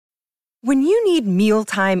When you need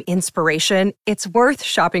mealtime inspiration, it's worth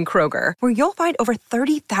shopping Kroger, where you'll find over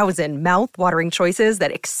 30,000 mouth-watering choices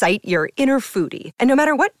that excite your inner foodie. And no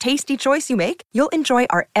matter what tasty choice you make, you'll enjoy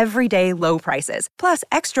our everyday low prices, plus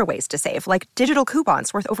extra ways to save, like digital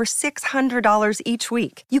coupons worth over $600 each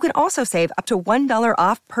week. You can also save up to $1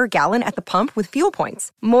 off per gallon at the pump with fuel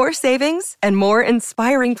points. More savings and more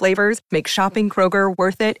inspiring flavors make shopping Kroger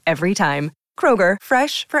worth it every time. Kroger,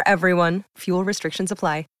 fresh for everyone. Fuel restrictions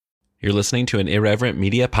apply. You're listening to an Irreverent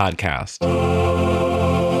Media podcast.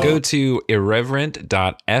 Go to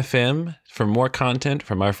irreverent.fm for more content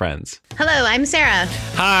from our friends. Hello, I'm Sarah.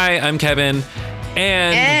 Hi, I'm Kevin.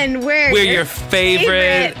 And we're your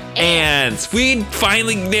favorite ants. We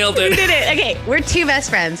finally nailed it. We did it. Okay, we're two best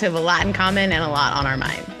friends who have a lot in common and a lot on our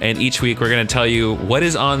mind. And each week we're going to tell you what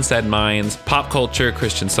is on said minds, pop culture,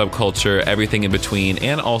 Christian subculture, everything in between.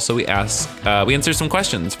 And also we answer some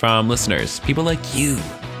questions from listeners, people like you.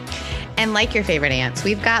 And like your favorite ants,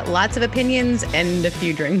 we've got lots of opinions and a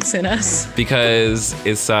few drinks in us. Because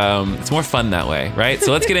it's more fun that way, right?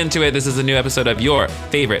 So let's get into it. This is a new episode of Your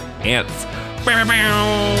Favorite Ants.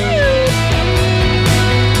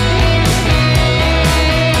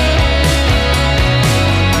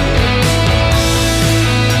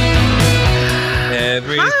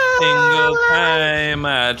 Every single time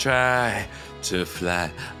I try to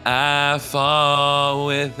fly, I fall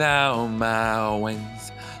without my wings.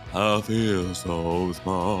 I feel so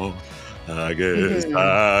small. I guess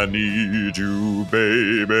I need you,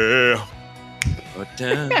 baby.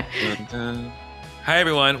 Hi,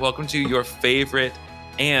 everyone. Welcome to Your Favorite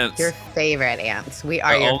Ants. Your favorite ants. We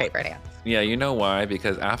are your favorite ants. Yeah, you know why?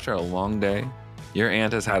 Because after a long day, your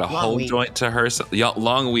aunt has had a whole week. joint to herself.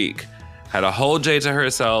 Long week. Had a whole day to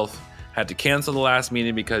herself. Had to cancel the last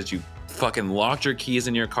meeting because you fucking locked your keys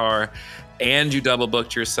in your car and you double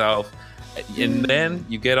booked yourself. And then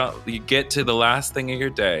you get to the last thing of your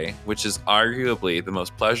day, which is arguably the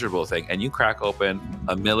most pleasurable thing, and you crack open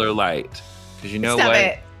a Miller Lite. Because you know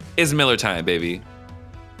It's Miller time, baby.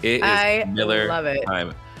 It is Miller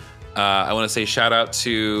time. I want to say shout out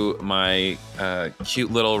to my cute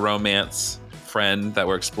little romance friend that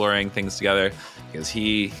we're exploring things together, because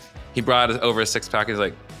he brought over a 6-pack. He's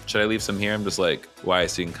like, should I leave some here? I'm just like, why?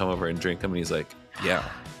 So you can come over and drink them? And he's like, yeah.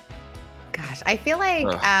 Gosh, I feel like,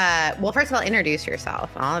 well, first of all, introduce yourself.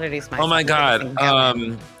 I'll introduce myself. Oh my God.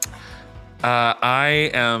 I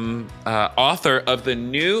am author of the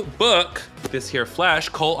new book, This Here Flesh,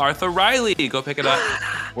 Cole Arthur Riley. Go pick it up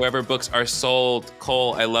wherever books are sold.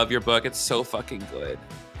 Cole, I love your book. It's so fucking good.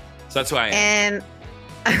 So that's who I am.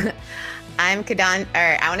 And I'm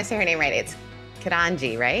I want to say her name right. It's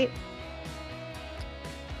Ketanji, right?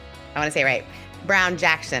 I want to say it right. Brown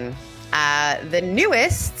Jackson, the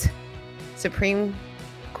newest Supreme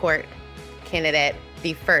Court candidate,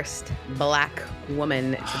 the first Black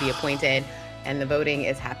woman to be appointed, and the voting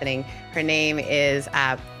is happening. Her name is,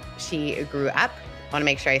 she grew up, I want to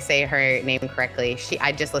make sure I say her name correctly.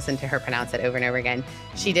 I just listened to her pronounce it over and over again.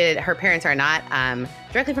 Her parents are not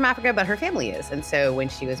directly from Africa, but her family is. And so when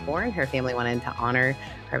she was born, her family wanted to honor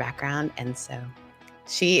her background. And so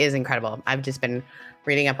she is incredible. I've just been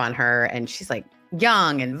reading up on her, and she's like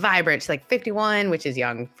young and vibrant. She's like 51, which is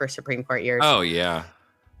young for Supreme Court years. Oh, yeah.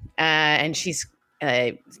 And she's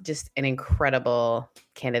just an incredible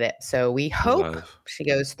candidate. So we hope she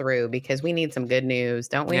goes through, because we need some good news,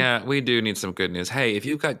 don't we? Yeah, we do need some good news. Hey, if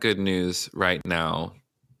you've got good news right now,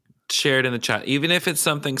 share it in the chat. Even if it's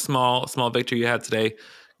something small victory you had today,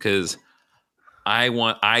 because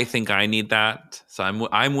I think I need that. So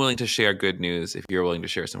I'm willing to share good news if you're willing to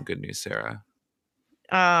share some good news, Sarah.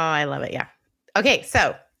 Oh, I love it. Yeah. Okay,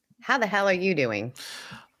 so how the hell are you doing?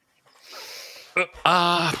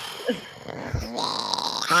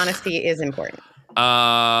 Honesty is important.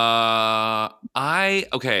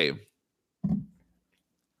 Okay.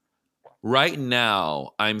 Right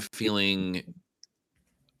now, I'm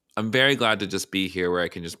very glad to just be here where I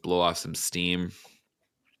can just blow off some steam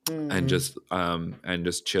and just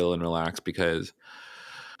chill and relax, because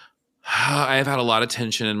I've had a lot of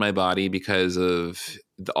tension in my body because of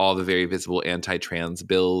all the very visible anti-trans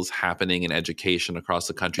bills happening in education across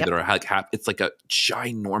the country that are like, it's like a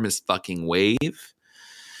ginormous fucking wave.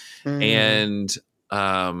 And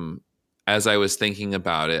as I was thinking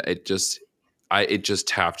about it, it just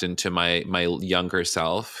tapped into my younger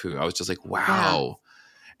self, who I was just like, wow.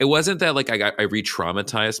 It wasn't that like I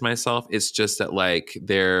re-traumatized myself. It's just that like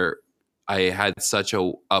I had such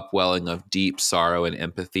a upwelling of deep sorrow and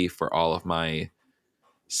empathy for all of my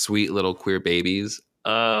sweet little queer babies.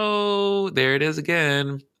 Oh, there it is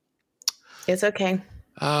again. It's okay.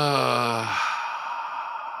 I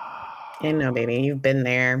know, baby. You've been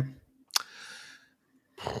there.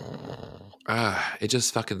 it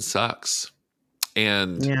just fucking sucks.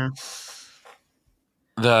 And Yeah.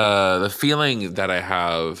 the feeling that I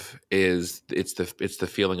have is it's the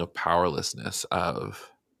feeling of powerlessness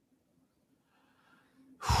of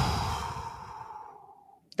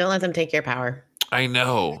Don't let them take your power. I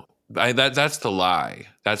know. That's the lie.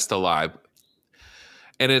 That's the lie.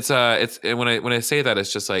 And it's and when I say that,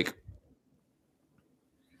 it's just like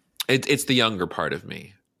it's the younger part of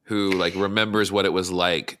me who like remembers what it was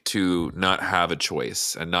like to not have a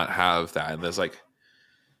choice and not have that. And there's like,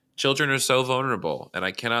 children are so vulnerable, and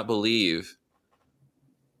I cannot believe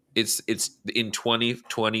it's in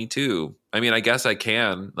 2022. I mean, I guess I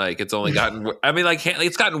can. Like, it's only gotten. I mean, like,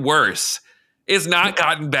 it's gotten worse. It's not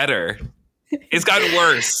gotten better. It's gotten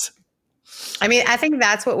worse. I mean, I think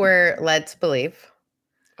that's what we're led to believe.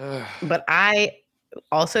 But I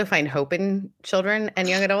also find hope in children and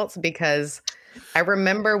young adults, because I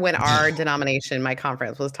remember when our denomination, my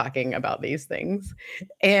conference, was talking about these things.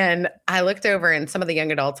 And I looked over, and some of the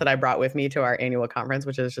young adults that I brought with me to our annual conference,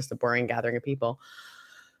 which is just a boring gathering of people.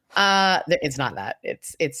 It's not that.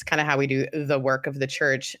 It's kind of how we do the work of the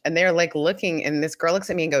church. And they're like looking, and this girl looks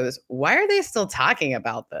at me and goes, "Why are they still talking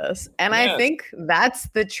about this?" And yes. I think that's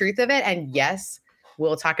the truth of it. And yes,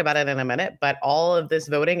 we'll talk about it in a minute, but all of this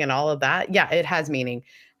voting and all of that, yeah, it has meaning.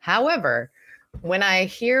 However, when I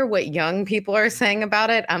hear what young people are saying about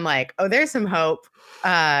it, I'm like, oh, there's some hope.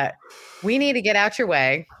 We need to get out your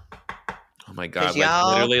way. Oh my God. Like,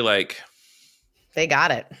 literally, like, they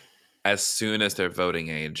got it. As soon as they're voting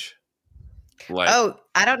age. Like, oh,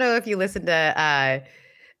 I don't know if you listened to,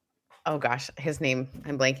 oh gosh, his name,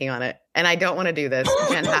 I'm blanking on it. And I don't want to do this.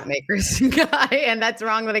 Jen Hatmaker's guy. And that's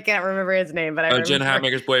wrong that I can't remember his name. But Jen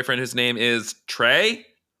Hatmaker's boyfriend, his name is Trey?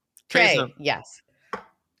 Trey, yes.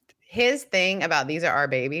 His thing about these are our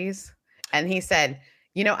babies. And he said,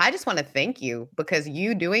 you know, I just want to thank you, because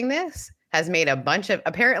you doing this has made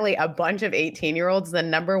apparently a bunch of 18-year-olds. The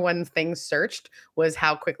number one thing searched was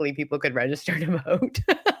how quickly people could register to vote.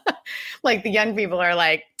 Like, the young people are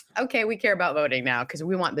like, okay, we care about voting now because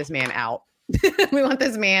we want this man out. We want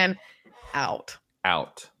this man out.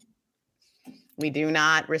 Out. We do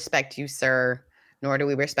not respect you, sir, nor do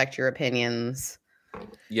we respect your opinions.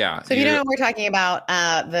 Yeah. So if you don't know what we're talking about,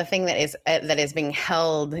 the thing that is being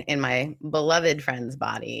held in my beloved friend's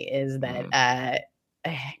body is that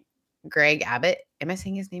Greg Abbott. Am I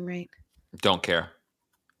saying his name right? Don't care.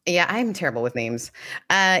 Yeah, I'm terrible with names.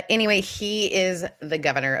 Anyway, he is the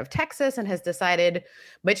governor of Texas and has decided,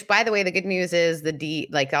 which, by the way, the good news is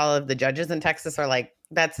like all of the judges in Texas are like,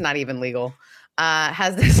 that's not even legal.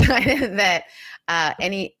 Has decided that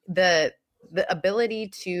the ability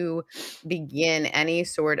to begin any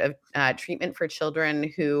sort of treatment for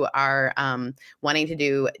children who are wanting to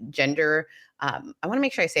do gender, I want to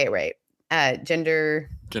make sure I say it right. Gender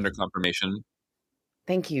confirmation.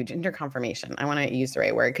 Thank you. Gender confirmation. I want to use the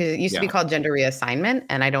right word, because it used to be called gender reassignment.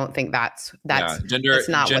 And I don't think that's gender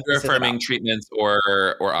affirming treatments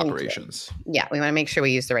or operations. Yeah. We want to make sure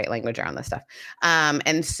we use the right language around this stuff.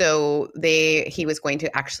 And so he was going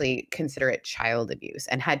to actually consider it child abuse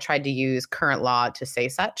and had tried to use current law to say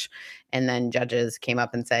such. And then judges came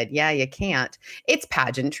up and said, yeah, you can't. It's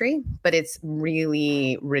pageantry, but it's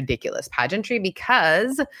really ridiculous pageantry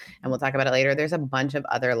because, and we'll talk about it later, there's a bunch of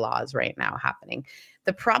other laws right now happening.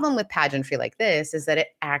 The problem with pageantry like this is that it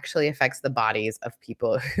actually affects the bodies of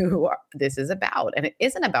people who this is about. And it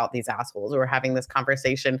isn't about these assholes who are having this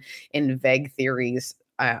conversation in vague theories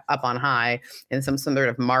up on high in some sort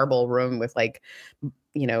of marble room with, like,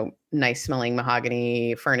 you know, nice smelling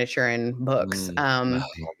mahogany furniture and books.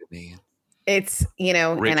 Mahogany. It's, you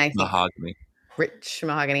know, rich and I think mahogany. Rich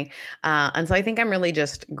mahogany. And so I think I'm really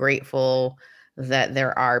just grateful that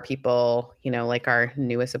there are people, you know, like our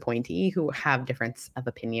newest appointee who have difference of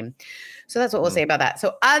opinion. So that's what we'll say about that.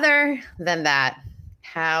 So other than that,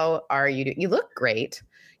 how are you doing? You look great.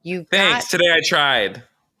 Thanks. Today I tried.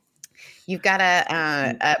 You've got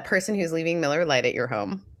a person who's leaving Miller Lite at your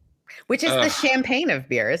home, which is the champagne of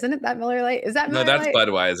beer, isn't it? That Miller Lite? Is that Miller Lite? No, that's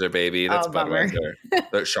Budweiser, baby. That's Budweiser.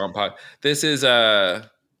 That's Champagne. This is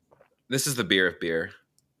the beer of beer.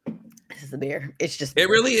 This is the beer. It's just beer. It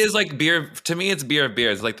really is like beer. To me, it's beer of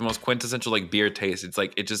beer. It's like the most quintessential like beer taste. It's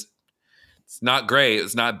like it's not great.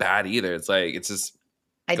 It's not bad either. It's like it's just.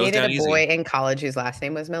 I dated a boy in college whose last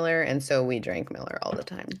name was Miller, and so we drank Miller all the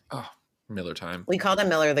time. Oh, Miller time. We called him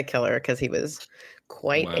Miller the Killer because he was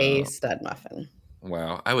quite a stud muffin.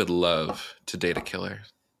 Wow, I would love to date a killer.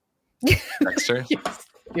 Dexter.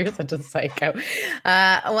 You're such a psycho.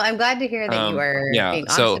 Well, I'm glad to hear that you are being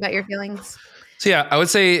honest about your feelings. So yeah, I would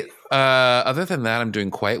say other than that, I'm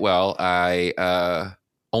doing quite well. I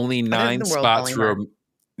only 9 spots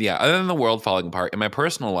yeah, other than the world falling apart, in my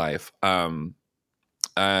personal life, I'm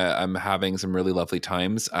having some really lovely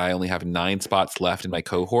times. I only have 9 spots left in my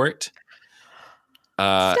cohort.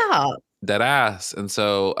 Stop. Dead ass. And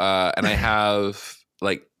so, and I have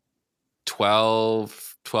like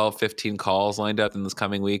 12, 15 calls lined up in this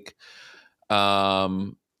coming week.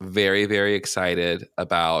 Very, very excited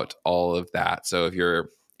about all of that. So if you're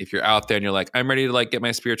out there and you're like, I'm ready to like get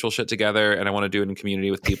my spiritual shit together and I want to do it in community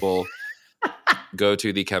with people, go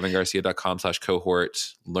to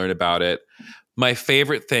thekevingarcia.com/cohort, learn about it. My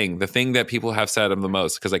favorite thing, the thing that people have said I'm the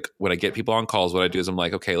most, because like when I get people on calls, what I do is I'm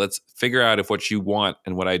like, okay, let's figure out if what you want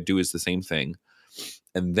and what I do is the same thing.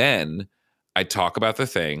 And then I talk about the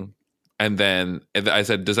thing. And then I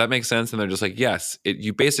said, does that make sense? And they're just like, yes.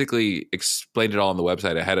 You basically explained it all on the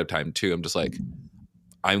website ahead of time too. I'm just like,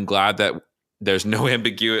 I'm glad that there's no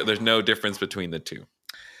ambiguity. There's no difference between the two.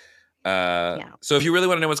 So if you really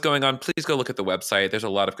want to know what's going on, please go look at the website. There's a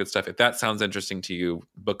lot of good stuff. If that sounds interesting to you,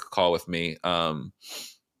 book a call with me.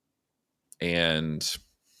 And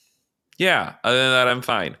yeah, other than that, I'm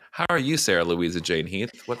fine. How are you, Sarah Louisa Jane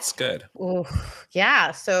Heath? What's good? Ooh,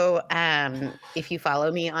 yeah. So if you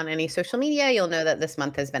follow me on any social media, you'll know that this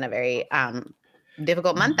month has been a very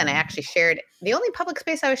difficult month. And I actually shared, the only public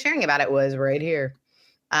space I was sharing about it was right here,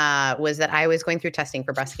 was that I was going through testing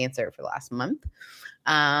for breast cancer for the last month.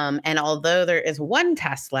 And although there is one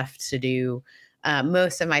test left to do,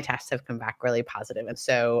 most of my tests have come back really positive. And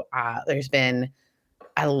so there's been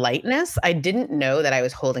a lightness. I didn't know that I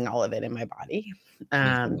was holding all of it in my body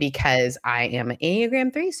because I am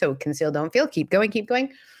Enneagram 3. So conceal, don't feel, keep going, keep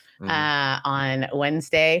going. On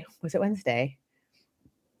Wednesday, was it Wednesday?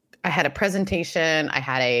 I had a presentation, I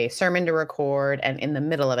had a sermon to record, and in the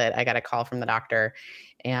middle of it, I got a call from the doctor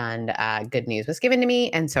and good news was given to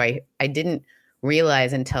me. And so I didn't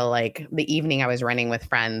realize until like the evening I was running with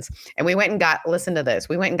friends, and we went and listen to this.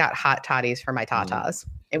 We went and got hot toddies for my tatas.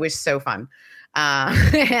 It was so fun.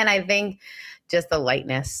 And I think just the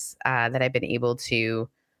lightness that I've been able to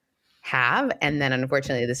have. And then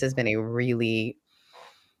unfortunately, this has been a really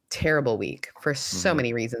terrible week for so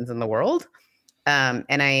many reasons in the world. And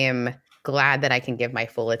I am glad that I can give my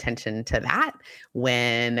full attention to that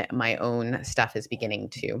when my own stuff is beginning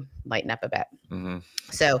to lighten up a bit.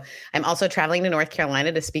 So I'm also traveling to North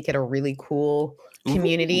Carolina to speak at a really cool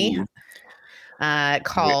community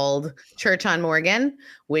called Church on Morgan,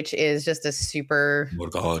 which is just a super,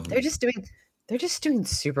 they're just doing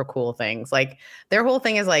super cool things. Like their whole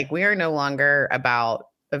thing is like, we are no longer about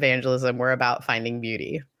evangelism. We're about finding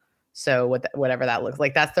beauty. So whatever that looks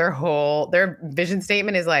like, that's their vision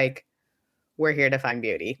statement is like, we're here to find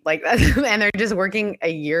beauty. Like that's, and they're just working a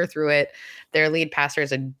year through it. Their lead pastor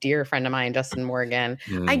is a dear friend of mine, Justin Morgan.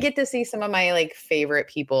 I get to see some of my like favorite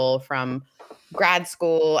people from grad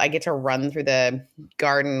school. I get to run through the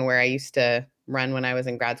garden where I used to run when I was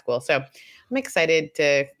in grad school. So I'm excited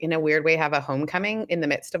to, in a weird way, have a homecoming in the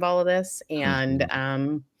midst of all of this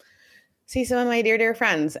and see some of my dear, dear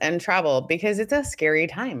friends and travel because it's a scary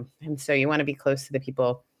time. And so you want to be close to the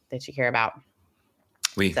people that you care about.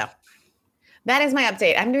 So that is my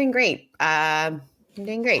update. I'm doing great. I'm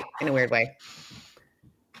doing great in a weird way.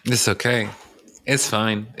 It's okay. It's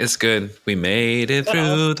fine. It's good. We made it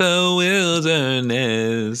through the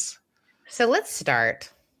wilderness. So let's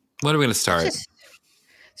start. What are we going to start?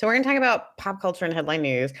 So we're going to talk about pop culture and headline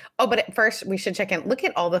news. Oh, but first we should check in. Look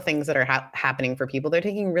at all the things that are happening for people. They're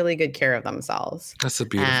taking really good care of themselves. That's a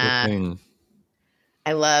beautiful thing.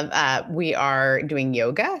 I love, we are doing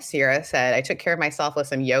yoga. Sierra said, I took care of myself with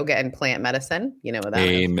some yoga and plant medicine. You know what that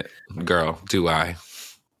is. Girl, do I.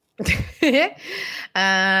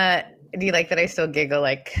 Do you like that I still giggle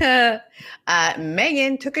like,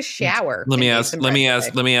 Megan took a shower. Let me ask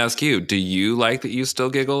you, do you like that you still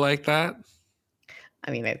giggle like that? I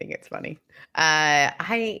mean, I think it's funny.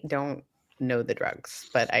 I don't know the drugs,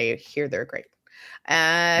 but I hear they're great.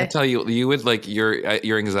 I tell you, you would like your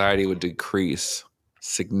anxiety would decrease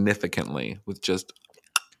significantly with just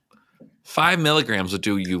 5 milligrams would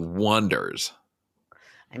do you wonders.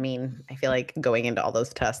 I mean, I feel like going into all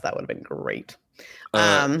those tests, that would have been great.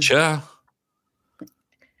 Sure.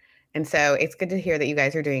 And so it's good to hear that you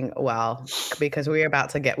guys are doing well because we're about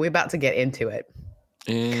to get into it.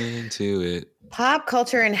 Pop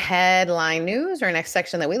culture and headline news, our next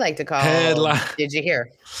section that we like to call headline. Did you hear?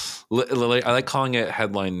 I like calling it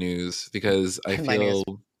headline news because I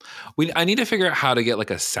need to figure out how to get like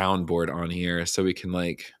a soundboard on here so we can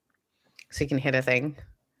so you can hit a thing.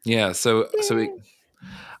 Yeah. So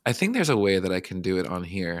I think there's a way that I can do it on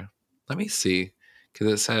here. Let me see. Cause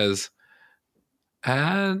it says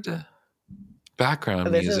add background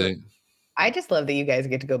music. I just love that you guys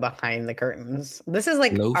get to go behind the curtains. This is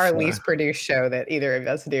like Lofa. our least produced show that either of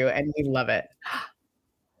us do, and we love it.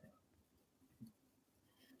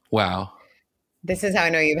 Wow. This is how I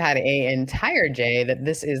know you've had a entire J, that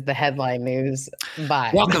this is the headline news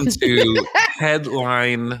vibe. Welcome to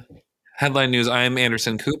Headline News. I'm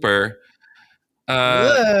Anderson Cooper.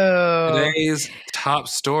 Whoa. Today's top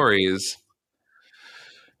stories.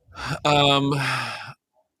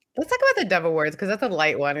 Let's talk about the Dove Awards, because that's a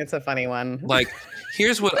light one. It's a funny one. Like,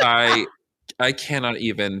 here's what I cannot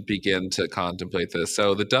even begin to contemplate this.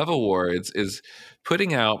 So the Dove Awards is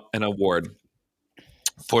putting out an award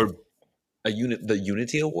for the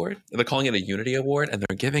Unity Award. They're calling it a Unity Award, and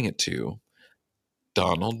they're giving it to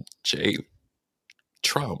Donald J.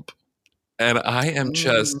 Trump. And I am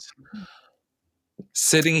just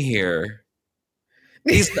sitting here.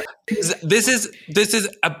 This is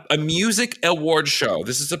a music award show.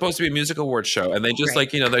 This is supposed to be a music award show, and they just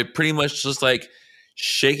they pretty much just like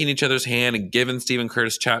shaking each other's hand and giving Stephen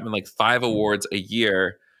Curtis Chapman like 5 awards a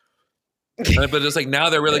year. But it's like now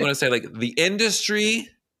they're really going to say like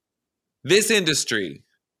this industry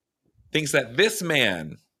thinks that this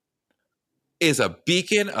man is a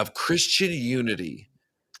beacon of Christian unity.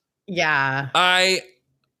 Yeah.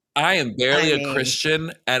 I am barely a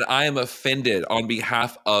Christian, and I am offended on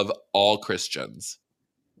behalf of all Christians.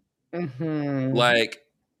 Mm-hmm. Like,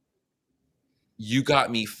 you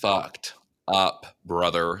got me fucked up,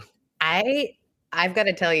 brother. I've got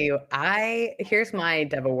to tell you, here's my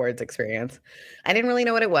Dove Awards experience. I didn't really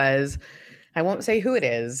know what it was. I won't say who it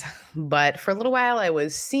is, but for a little while I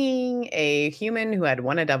was seeing a human who had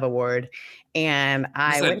won a Dove Award, and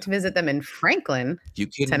I went to visit them in Franklin, You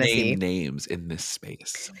can Tennessee. name names in this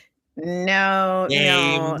space. No,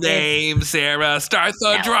 Name, Sarah. Start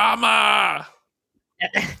the drama.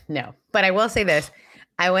 No, but I will say this.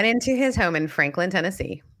 I went into his home in Franklin,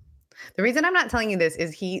 Tennessee. The reason I'm not telling you this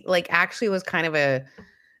is he like actually was kind of a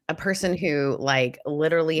person who like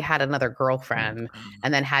literally had another girlfriend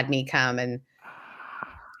and then had me come and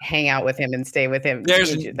hang out with him and stay with him.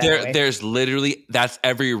 There's literally, that's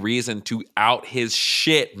every reason to out his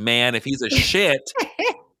shit, man. If he's a shit.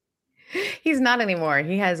 He's not anymore.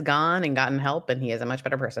 He has gone and gotten help, and he is a much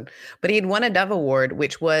better person. But he had won a Dove Award,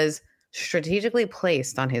 which was strategically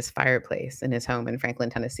placed on his fireplace in his home in Franklin,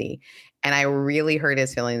 Tennessee. And I really hurt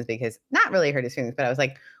his feelings not really hurt his feelings, but I was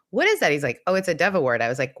like, what is that? He's like, oh, it's a Dove Award. I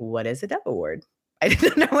was like, what is a Dove Award? I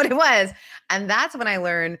didn't know what it was. And that's when I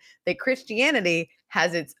learned that Christianity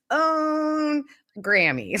has its own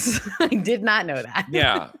Grammys. I did not know that.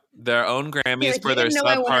 Yeah, their own Grammys for their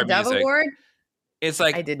subpar music. Award? It's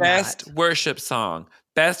like best worship song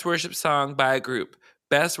by a group,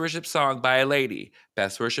 best worship song by a lady,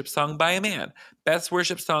 best worship song by a man, best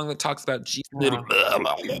worship song that talks about Jesus.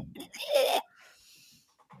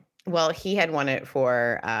 Well, he had won it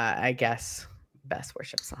for, I guess, best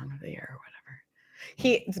worship song of the year or whatever.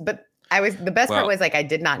 The best part was like, I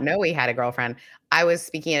did not know he had a girlfriend. I was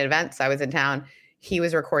speaking at events. I was in town. He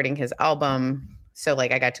was recording his album. So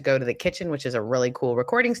like I got to go to the Kitchen, which is a really cool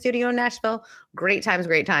recording studio in Nashville. Great times.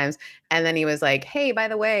 And then he was like, hey, by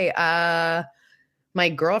the way, my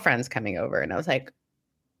girlfriend's coming over. And I was like,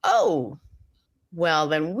 oh, well,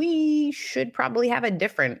 then we should probably have a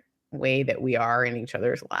different way that we are in each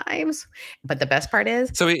other's lives. But the best part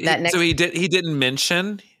is he didn't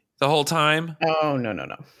mention the whole time. Oh, no.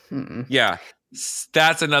 Mm-mm. Yeah.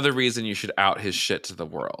 That's another reason you should out his shit to the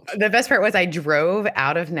world. The best part was I drove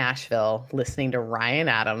out of Nashville listening to Ryan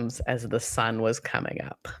Adams as the sun was coming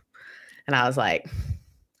up. And I was like,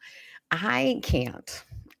 I can't.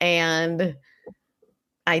 And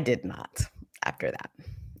I did not after that.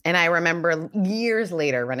 And I remember years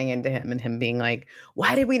later running into him and him being like,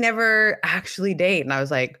 why did we never actually date? And I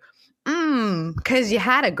was like, because you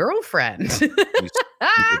had a girlfriend. You stupid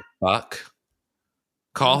fuck.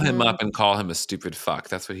 Call him up and call him a stupid fuck.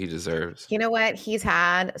 That's what he deserves. You know what? He's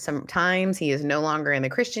had some times. He is no longer in the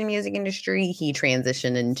Christian music industry. He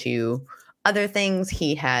transitioned into other things.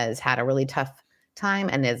 He has had a really tough time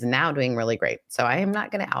and is now doing really great. So I am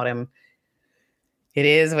not going to out him. It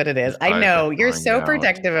is what it is. I know you're so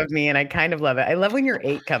protective of me, and I kind of love it. I love when your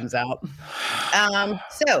 8 comes out.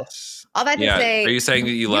 So all that to say, are you saying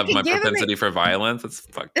that you love my propensity for violence? That's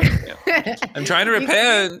fucked up. Yeah. I'm trying to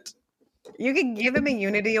repent. You could give him a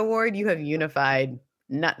Unity Award. You have unified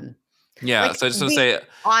nothing. Yeah. Like, so I just want to say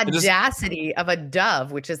audacity of a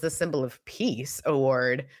dove, which is the symbol of peace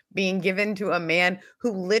award, being given to a man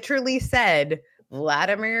who literally said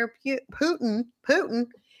Vladimir Putin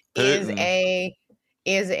is a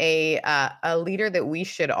leader that we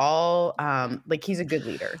should all like. He's a good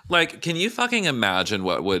leader. Like, can you fucking imagine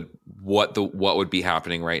what would be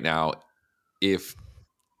happening right now if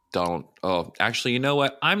actually, you know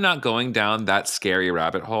what? I'm not going down that scary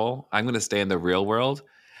rabbit hole. I'm going to stay in the real world.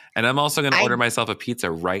 And I'm also going to order myself a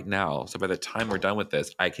pizza right now. So by the time we're done with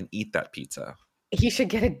this, I can eat that pizza. He should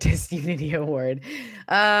get a Disunity Award.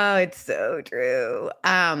 Oh, it's so true.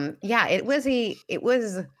 Yeah, it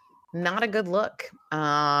was not a good look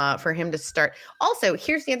for him to start. Also,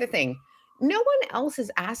 here's the other thing. No one else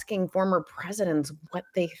is asking former presidents what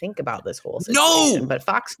they think about this whole situation. But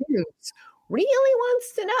Fox News really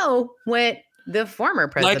wants to know what the former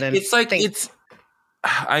president thinks.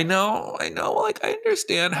 I know. Like, I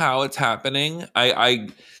understand how it's happening. I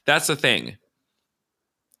that's the thing.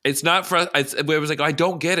 It's not for us. It was like, I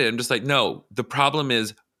don't get it. I'm just like, no, the problem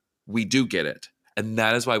is we do get it. And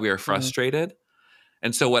that is why we are frustrated.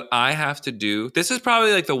 And so what I have to do, this is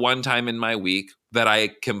probably like the one time in my week that I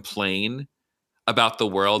complain about the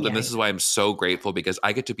world. And this is why I'm so grateful, because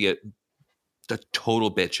I get to be a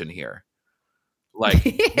total bitch in here. Like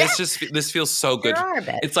this feels so good.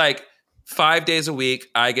 It's like 5 days a week.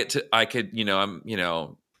 I'm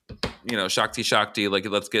Shakti, like,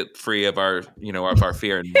 let's get free of our, of our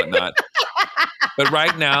fear and whatnot. But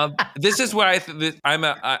right now, this is where this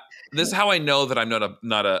is how I know that I'm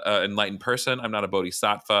not a enlightened person. I'm not a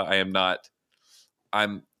bodhisattva.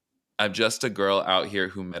 I'm just a girl out here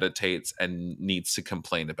who meditates and needs to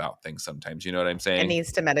complain about things sometimes. You know what I'm saying? And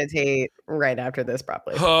needs to meditate right after this,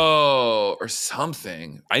 probably. Oh, or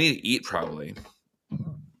something. I need to eat, probably.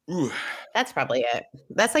 Ooh. That's probably it.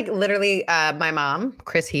 That's like literally my mom,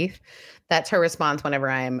 Chris Heath. That's her response whenever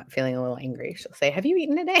I'm feeling a little angry. She'll say, "Have you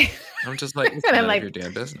eaten today?" I'm just like, it's none of your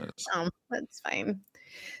damn business. Oh, that's fine.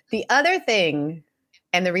 The other thing,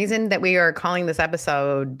 and the reason that we are calling this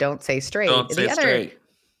episode "Don't Say Straight," the other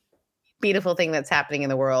beautiful thing that's happening in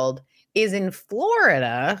the world is in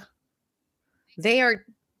Florida. They've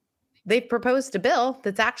proposed a bill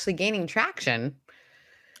that's actually gaining traction.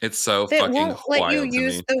 It's so that fucking won't let you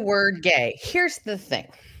use the word gay. Here's the thing.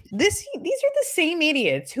 These are the same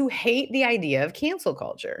idiots who hate the idea of cancel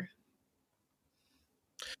culture.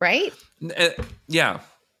 Right? Yeah.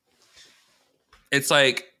 It's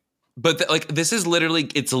like, but this is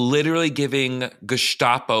it's literally giving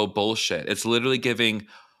Gestapo bullshit. It's literally giving,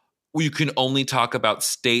 you can only talk about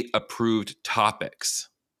state approved topics.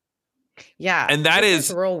 Yeah. And that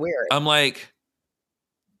is real weird. I'm like,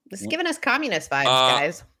 this is giving us communist vibes,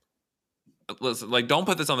 guys. Listen, like, don't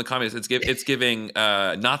put this on the communists. It's giving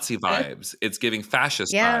Nazi vibes. It's giving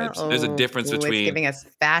fascist vibes. There's a difference between. It's giving us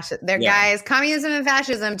fascist. Guys, communism and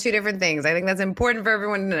fascism, two different things. I think that's important for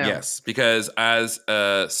everyone to know. Yes, because as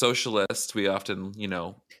a socialist, we often,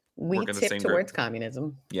 we tip towards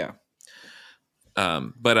communism. Yeah.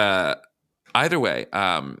 But either way,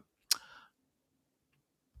 I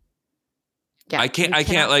can't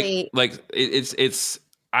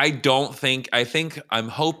I'm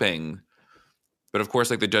hoping. But of course,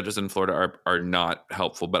 like, the judges in Florida are not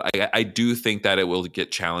helpful. But I do think that it will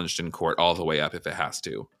get challenged in court all the way up if it has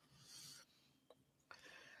to.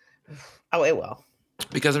 Oh, it will.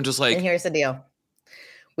 Because I'm just like... And here's the deal.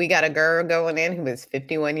 We got a girl going in who is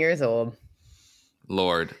 51 years old.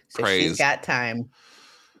 Lord, so praise. She's got time.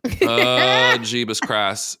 Oh, Jeebus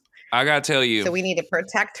Crass. I got to tell you. So we need to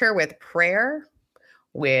protect her with prayer,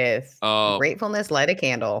 with gratefulness, light a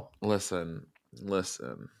candle. Listen.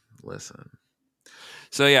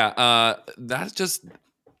 So yeah, that's just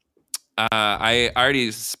I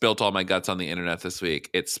already spilt all my guts on the internet this week.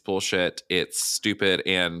 It's bullshit, it's stupid,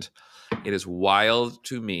 and it is wild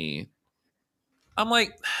to me. I'm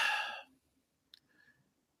like,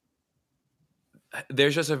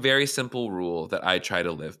 there's just a very simple rule that I try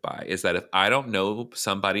to live by, is that if I don't know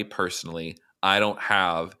somebody personally, I don't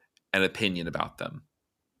have an opinion about them.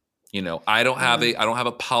 I don't have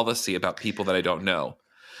a policy about people that I don't know.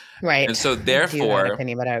 Right. And so therefore, I do have an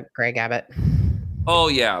opinion about Greg Abbott. Oh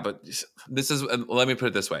yeah, but this is, let me put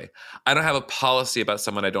it this way. I don't have a policy about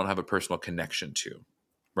someone I don't have a personal connection to.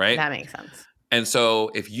 Right? That makes sense. And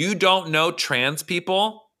so if you don't know trans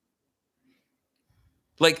people,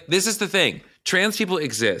 like, this is the thing. Trans people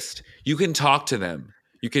exist. You can talk to them.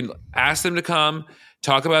 You can ask them to come,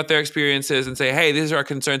 talk about their experiences, and say, hey, these are our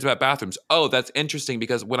concerns about bathrooms. Oh, that's interesting,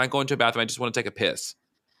 because when I go into a bathroom, I just want to take a piss.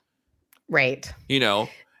 Right.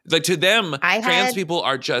 Like, to them, trans people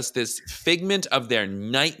are just this figment of their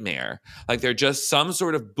nightmare. Like, they're just some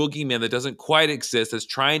sort of boogeyman that doesn't quite exist, that's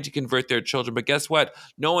trying to convert their children. But guess what?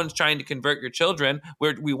 No one's trying to convert your children.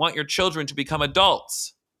 We want your children to become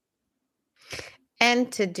adults.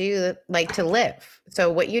 And to live.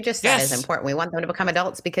 So what you just said is important. We want them to become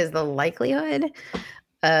adults, because the likelihood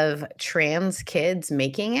of trans kids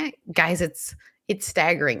making it, guys, it's It's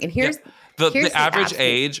staggering. And here's the average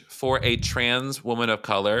age for a trans woman of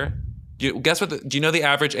color. Guess what? Do you know the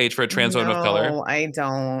average age for a trans woman of color? No, I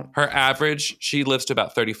don't. Her average, she lives to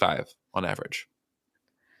about 35 on average.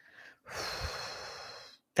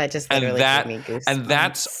 That just literally gave me goosebumps. And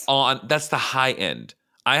that's the high end.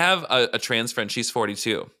 I have a trans friend. She's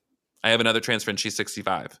 42. I have another trans friend. She's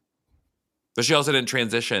 65. But she also didn't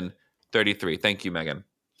transition. 33. Thank you, Megan.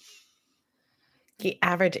 The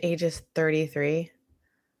average age is 33.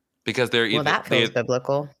 Because they're well, that feels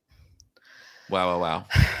biblical. Wow.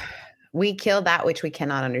 We kill that which we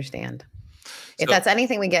cannot understand. If that's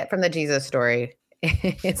anything we get from the Jesus story,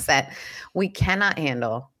 it's that we cannot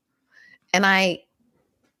handle. And I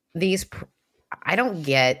don't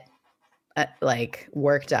get like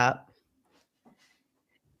worked up.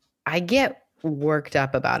 I get worked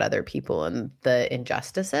up about other people and the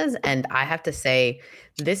injustices. And I have to say,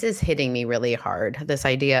 this is hitting me really hard. This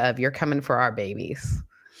idea of you're coming for our babies.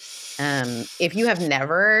 If you have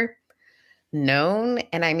never known,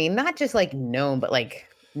 and I mean, not just like known, but like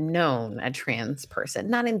known a trans person,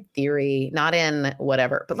 not in theory, not in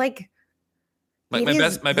whatever, but like my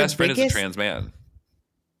best friend is a trans man.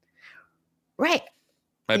 Right.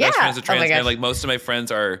 My best friend is a trans man. Like most of my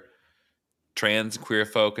friends are trans, queer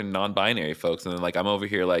folk, and non-binary folks. And then like I'm over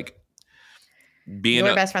here like being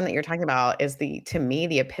your best friend that you're talking about is to me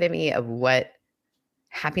the epitome of what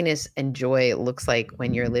happiness and joy looks like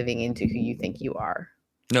when you're living into who you think you are.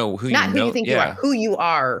 No, who you think you are. Who you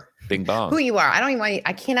are. Bing bong. Who you are. I don't even want you,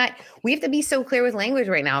 I cannot. We have to be so clear with language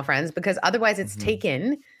right now, friends, because otherwise it's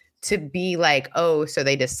taken to be like, oh, so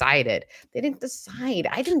they decided. They didn't decide.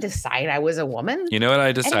 I didn't decide I was a woman. You know what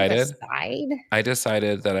I decided? I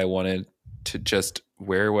decided that I wanted to just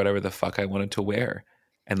wear whatever the fuck I wanted to wear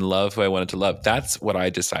and love who I wanted to love. That's what I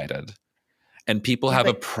decided. And people have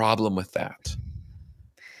a problem with that.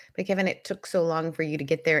 But Kevin, it took so long for you to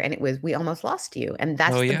get there, and we almost lost you. And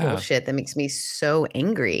that's the bullshit that makes me so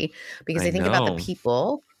angry, because I think about the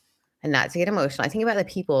people, and not to get emotional, I think about the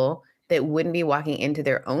people that wouldn't be walking into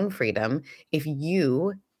their own freedom if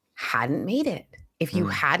you hadn't made it. If you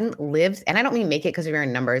hadn't lived, and I don't mean make it because of your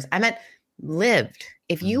numbers, I meant lived.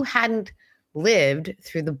 If you hadn't lived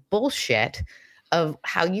through the bullshit of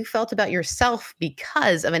how you felt about yourself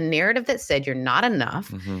because of a narrative that said you're not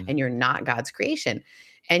enough and you're not God's creation.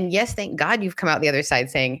 And yes, thank God you've come out the other side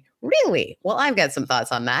saying, really? Well, I've got some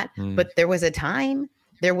thoughts on that. But there was a time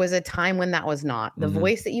when that was not. The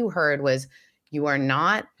voice that you heard was, you are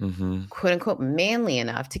not quote unquote manly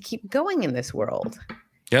enough to keep going in this world.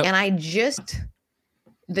 Yep. And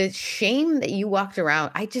the shame that you walked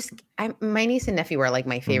around, my niece and nephew are like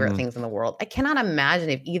my favorite things in the world. I cannot imagine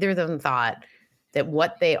if either of them thought that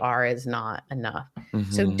what they are is not enough.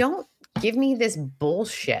 So don't give me this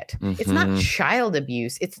bullshit. It's not child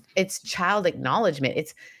abuse. It's child acknowledgement.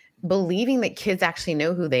 It's believing that kids actually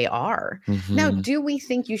know who they are. Now, do we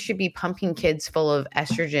think you should be pumping kids full of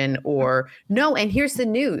estrogen or no? And here's the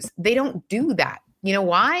news. They don't do that. You know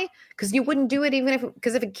why? Because you wouldn't do it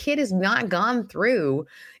because if a kid has not gone through,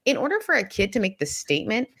 in order for a kid to make the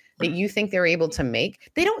statement that you think they're able to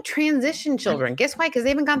make, they don't transition children. Guess why? Because they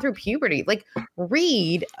haven't gone through puberty. Like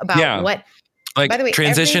read about what, like, by the way,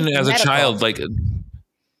 transition as a child, like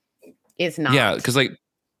is not. Yeah. Cause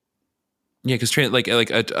because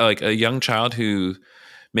a young child who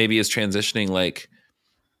maybe is transitioning, like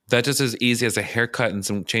that's just as easy as a haircut and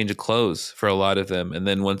some change of clothes for a lot of them. And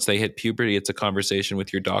then once they hit puberty, it's a conversation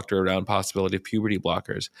with your doctor around possibility of puberty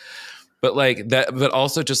blockers. But like that, but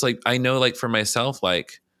also just like, I know like for myself,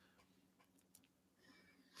 like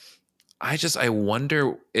I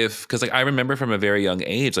wonder if, cause like I remember from a very young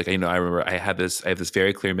age, like, I have this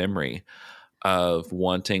very clear memory of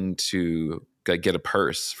wanting to get a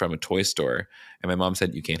purse from a toy store. And my mom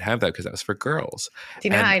said, you can't have that because that was for girls. Do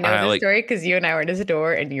you know how I know this story? Because you and I were in a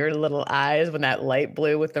store and your little eyes, when that light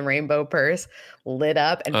blue with the rainbow purse lit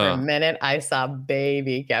up. And for a minute, I saw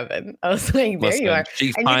baby Kevin. I was like, there you are.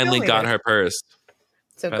 She finally got her purse.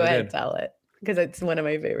 So go ahead and tell it, because it's one of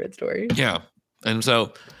my favorite stories. Yeah. And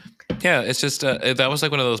so, yeah, it's just, that was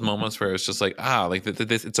like one of those moments where it's just like,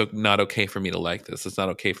 it's not okay for me to like this. It's not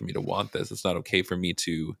okay for me to want this. It's not okay for me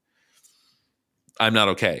to, I'm not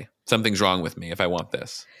okay. Something's wrong with me if I want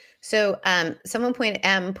this. So someone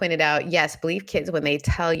pointed out, yes, believe kids when they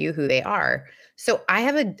tell you who they are. So I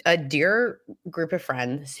have a dear group of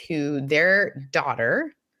friends who their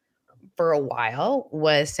daughter for a while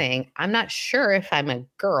was saying, I'm not sure if I'm a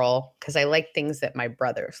girl because I like things that my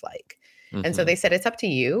brothers like. And so they said, it's up to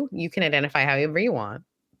you. You can identify however you want.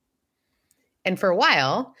 And for a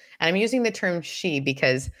while, and I'm using the term she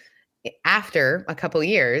because after a couple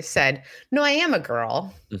years said, no, I am a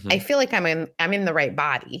girl. Mm-hmm. I feel like I'm in the right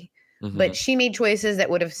body. Mm-hmm. But she made choices that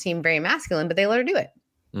would have seemed very masculine, but they let her do it.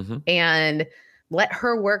 Mm-hmm. And let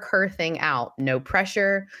her work her thing out. No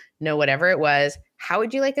pressure, no whatever it was. How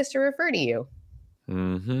would you like us to refer to you?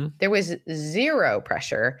 Mm-hmm. There was zero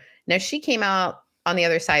pressure. Now she came out on the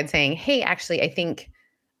other side saying, hey, actually, I think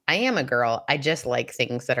I am a girl. I just like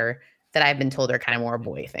things that I've been told are kind of more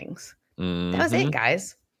boy things. Mm-hmm. That was it,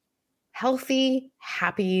 guys. Healthy,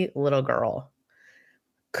 happy little girl.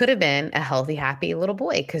 Could have been a healthy, happy little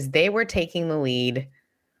boy because they were taking the lead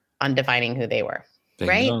on defining who they were. Ding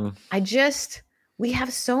right? dong. We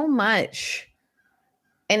have so much.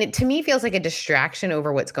 And it to me feels like a distraction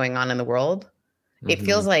over what's going on in the world. It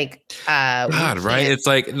feels like God, right? It's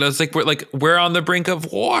like we're on the brink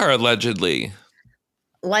of war, allegedly.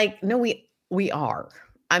 Like, no, we are.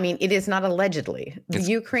 I mean, it is not allegedly. The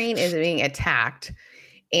Ukraine is being attacked,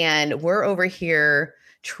 and we're over here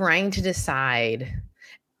trying to decide,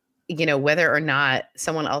 whether or not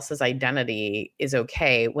someone else's identity is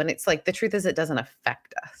okay. When it's like the truth is, it doesn't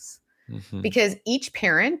affect us because each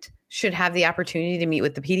parent should have the opportunity to meet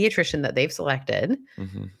with the pediatrician that they've selected.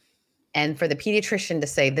 Mm-hmm. And for the pediatrician to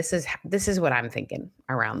say, this is what I'm thinking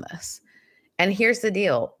around this. And here's the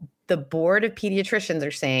deal. The board of pediatricians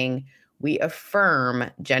are saying we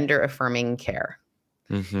affirm gender affirming care.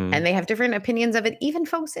 Mm-hmm. And they have different opinions of it, even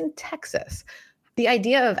folks in Texas. The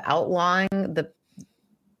idea of outlawing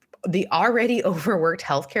the already overworked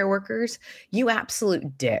healthcare workers, you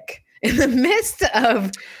absolute dick. In the midst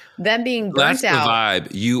of them being burnt out. That's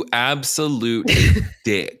the vibe. You absolute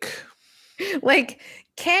dick. Like,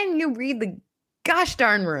 can you read the gosh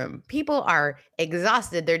darn room? People are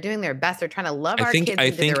exhausted. They're doing their best. They're trying to love our kids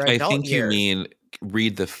into their adult years. You mean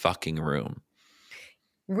read the fucking room.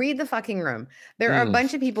 Read the fucking room. There are a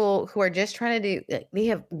bunch of people who are just trying to they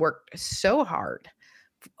have worked so hard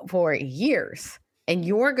for years. And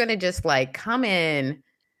you're going to just like come in.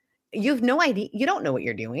 You have no idea. You don't know what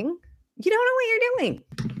you're doing. You don't know what you're doing.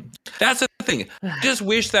 That's the thing. I just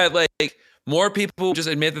wish that like more people just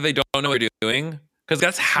admit that they don't know what they're doing. Because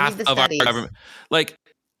that's half of our government. Like,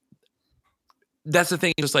 that's the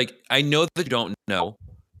thing. Just like, I know that you don't know.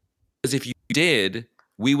 Because if you did,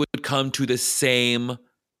 we would come to the same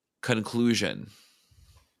conclusion.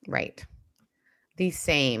 Right. The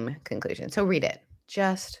same conclusion. So read it.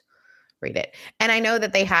 Just read it. And I know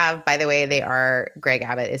that they have, by the way, Greg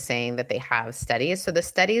Abbott is saying that they have studies. So the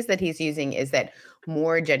studies that he's using is that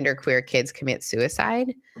more genderqueer kids commit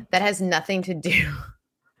suicide. That has nothing to do.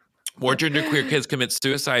 More genderqueer kids commit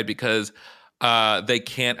suicide because they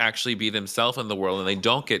can't actually be themselves in the world and they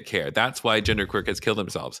don't get care. That's why genderqueer kids kill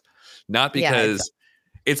themselves. Not because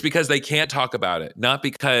it's because they can't talk about it. Not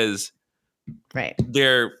because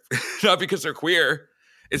they're not because they're queer.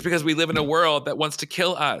 It's because we live in a world that wants to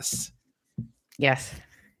kill us. Yes.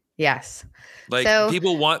 Yes. Like so,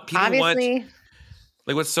 people want like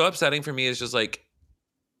what's so upsetting for me is just like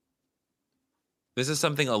this is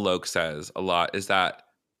something Alok says a lot is that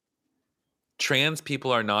trans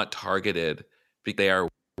people are not targeted because they are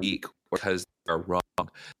weak or because they are wrong.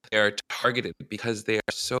 They are targeted because they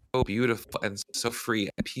are so beautiful and so free.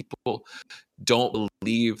 And people don't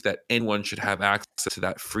believe that anyone should have access to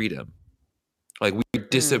that freedom. Like we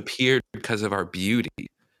disappeared because of our beauty.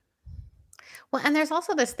 Well, and there's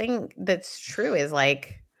also this thing that's true is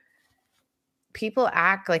like people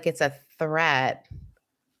act like it's a threat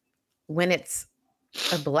when it's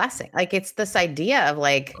a blessing. Like it's this idea of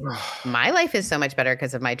like my life is so much better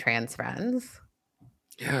because of my trans friends.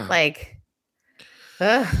 Yeah. Like,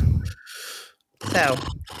 so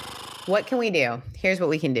what can we do? Here's what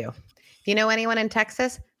we can do. If you know anyone in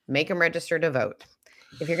Texas, make them register to vote.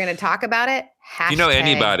 If you're going to talk about it, if you know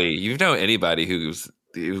anybody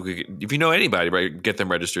if you know anybody, right, get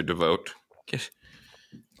them registered to vote.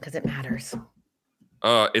 Because it matters.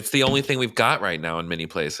 It's the only thing we've got right now in many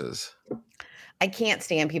places. I can't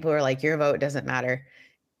stand people who are like, your vote doesn't matter.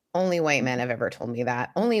 Only white men have ever told me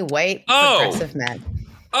that. Only white progressive men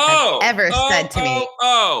have ever said to me,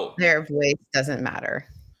 their voice doesn't matter.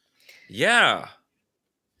 Yeah.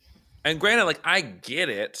 And granted, like, I get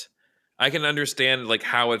it. I can understand like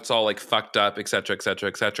how it's all like fucked up, et cetera, et cetera,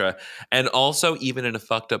 et cetera. And also, even in a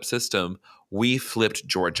fucked up system, we flipped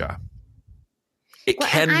Georgia. It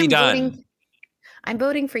can be done. I'm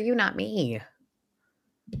voting for you, not me.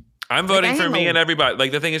 I'm voting for me and everybody.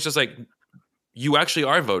 Like the thing is just like, you actually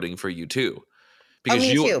are voting for you too. Because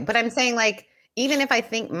me too. But I'm saying like, even if I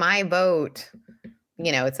think my vote,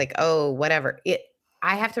 it's like, whatever.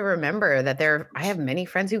 I have to remember that I have many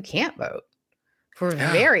friends who can't vote. For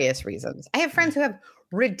various reasons. I have friends who have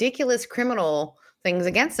ridiculous criminal things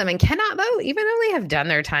against them and cannot vote, even though they have done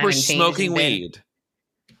their time For and smoking weed.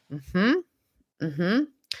 Mm-hmm. Mm-hmm.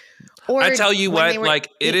 Or I tell you what, like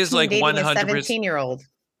it is like 100%. 17-year-old.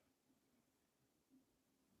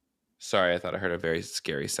 Sorry, I thought I heard a very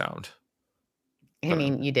scary sound. I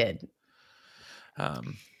mean, you did.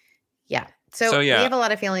 Yeah. So we yeah. have a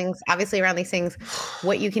lot of feelings, obviously, around these things.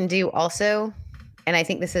 What you can do also, and I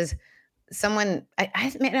think this is someone,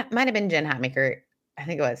 it might have been Jen Hatmaker. I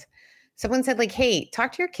think it was. Someone said, like, hey,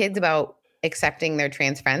 talk to your kids about accepting their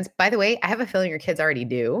trans friends. By the way, I have a feeling your kids already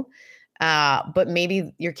do. But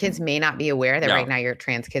maybe your kids may not be aware that right now your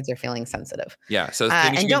trans kids are feeling sensitive. Yeah. So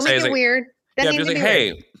and don't make it weird. Yeah, just like,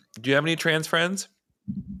 hey, do you have any trans friends?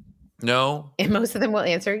 No. And most of them will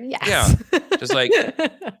answer yes. Yeah.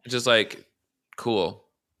 just like, cool.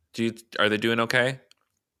 Are they doing okay?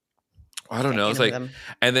 I don't know. It's like,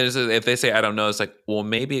 and then if they say, I don't know, it's like, well,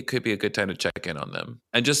 maybe it could be a good time to check in on them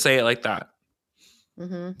and just say it like that.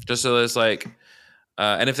 Mm-hmm. Just so it's like,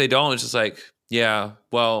 and if they don't, it's just like, yeah,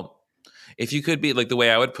 well, if you could be like the way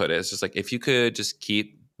I would put it, it's just like, if you could just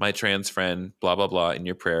keep my trans friend, blah, blah, blah, in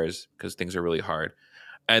your prayers, because things are really hard.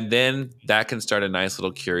 And then that can start a nice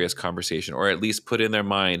little curious conversation, or at least put in their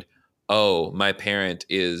mind, oh, my parent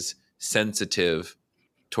is sensitive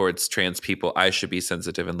towards trans people. I should be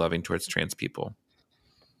sensitive and loving towards trans people.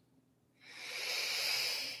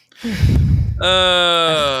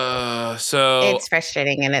 So it's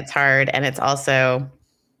frustrating and it's hard, and it's also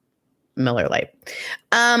Miller Lite.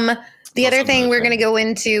 The other thing we're going to go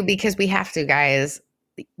into, because we have to, guys,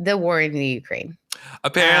 the war in the Ukraine.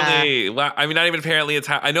 Apparently, I mean, not even apparently.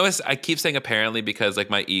 I know I keep saying apparently because like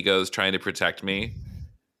my ego is trying to protect me.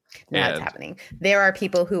 That's happening. There are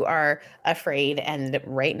people who are afraid, and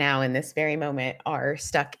right now in this very moment are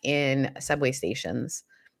stuck in subway stations,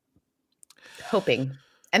 hoping.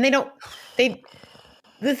 And the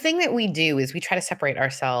thing that we do is we try to separate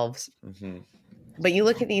ourselves. Mm-hmm. But you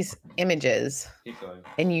look at these images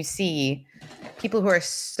and you see people who are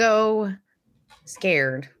so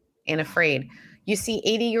scared and afraid. You see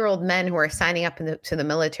 80-year-old men who are signing up to the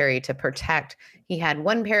military to protect. He had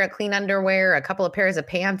one pair of clean underwear, a couple of pairs of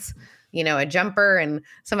pants, a jumper, and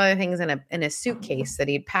some other things in a suitcase that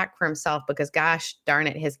he'd packed for himself because, gosh darn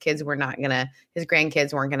it, his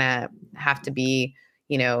grandkids weren't gonna have to be,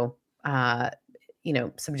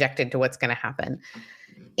 subjected to what's going to happen.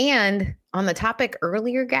 And on the topic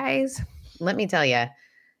earlier, guys, let me tell you,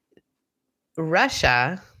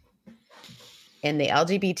 Russia and the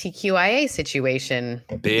LGBTQIA situation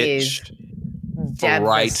is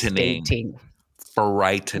devastating.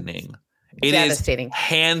 Frightening. It devastating. Is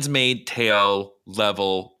Handmaid's Tale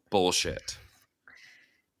level bullshit.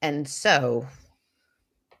 And so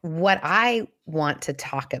what I want to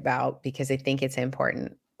talk about, because I think it's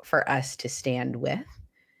important for us to stand with,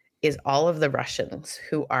 is all of the Russians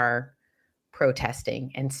who are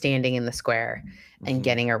protesting and standing in the square and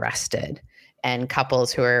getting arrested, and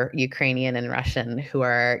couples who are Ukrainian and Russian who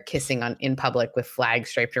are kissing in public with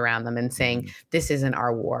flags draped around them and saying, this isn't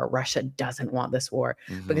our war. Russia doesn't want this war.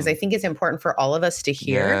 Because I think it's important for all of us to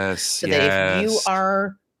hear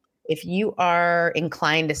that if you are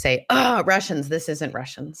inclined to say, oh, Russians, this isn't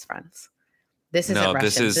Russians, friends. This isn't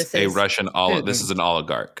Russians. This is a Russian. This is an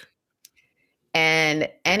oligarch. And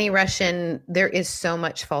any Russian, there is so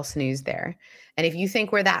much false news there. And if you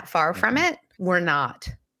think we're that far from it, we're not.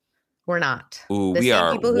 We're not. Ooh, we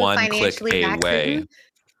are one click away.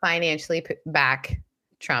 Financially back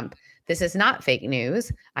Trump. This is not fake news.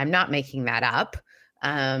 I'm not making that up.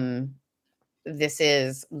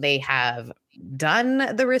 They have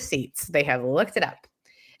done the receipts. They have looked it up.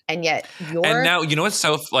 And yet and now, you know what's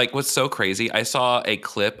so crazy? I saw a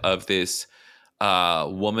clip of this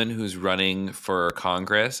woman who's running for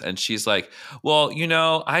Congress, and she's like, well,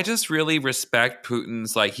 I just really respect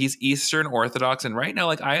Putin's, he's Eastern Orthodox, and right now,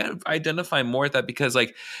 I identify more with that because,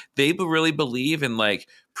 they really believe in,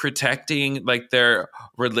 protecting, their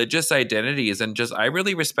religious identities, and just, I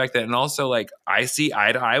really respect that, and also, I see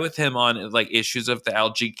eye to eye with him on, issues of the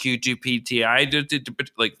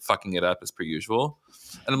LGBTQI, fucking it up as per usual,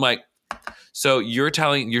 and I'm like, so you're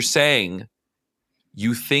saying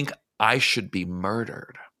you think I should be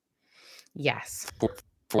murdered. Yes.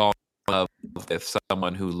 For with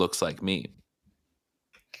someone who looks like me.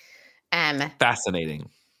 Fascinating.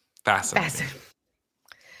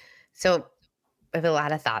 So I have a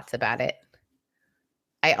lot of thoughts about it.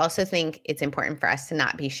 I also think it's important for us to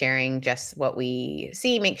not be sharing just what we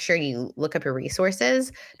see. Make sure you look up your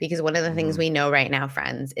resources, because one of the things we know right now,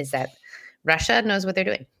 friends, is that Russia knows what they're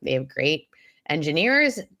doing. They have great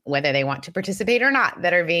engineers, whether they want to participate or not,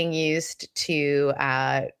 that are being used to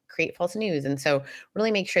create false news. And so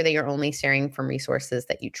really make sure that you're only sharing from resources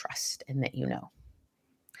that you trust and that you know,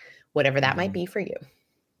 whatever that might be for you.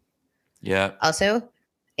 Yeah. Also,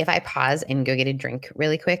 if I pause and go get a drink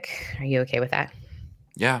really quick, are you okay with that?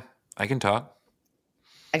 Yeah, I can talk.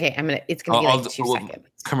 Okay, it's gonna be like 2 seconds. Little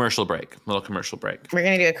commercial break. We're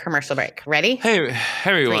gonna do a commercial break. Ready? Hey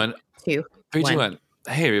everyone. 3, 2, 1.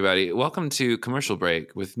 Hey everybody. Welcome to commercial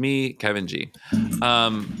break with me, Kevin G.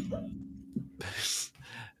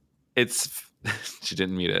 She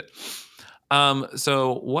didn't mute it.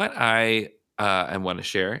 So what I want to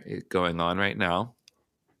share is going on right now.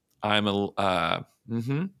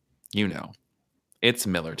 It's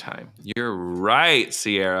Miller time. You're right,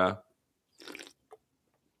 Sierra.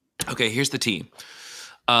 Okay, here's the tea.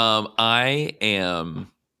 I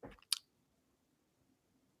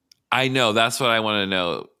know, that's what I want to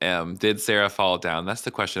know. Did Sarah fall down? That's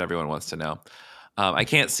the question everyone wants to know. I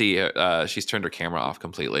can't see her. She's turned her camera off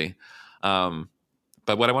completely. But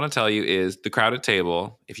what I want to tell you is The Crowded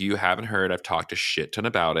Table. If you haven't heard, I've talked a shit ton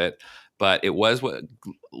about it. But it was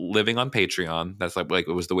living on Patreon. That's like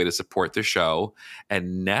it was the way to support the show.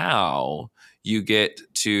 And now you get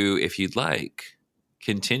to, if you'd like,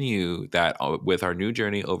 continue that with our new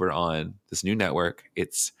journey over on this new network.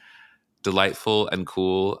 It's delightful and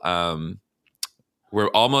cool. We're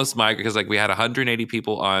almost because we had 180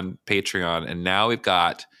 people on Patreon, and now we've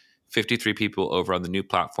got 53 people over on the new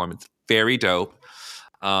platform. It's very dope.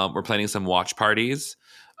 We're planning some watch parties.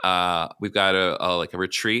 We've got a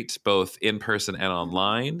retreat, both in person and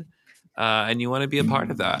online. And you want to be a part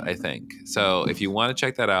of that, I think. So if you want to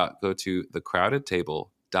check that out, go to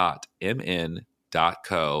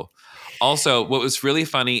thecrowdedtable.mn.co. Also, what was really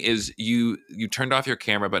funny is you turned off your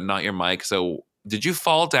camera, but not your mic. So did you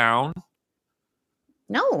fall down?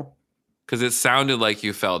 No. Because it sounded like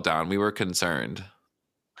you fell down. We were concerned.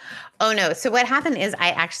 Oh, no. So what happened is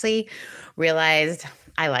I actually realized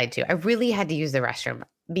I lied to you. I really had to use the restroom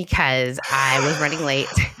because I was running late.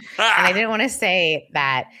 And I didn't want to say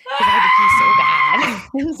that because I had to pee so bad.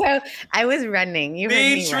 And so I was running. You heard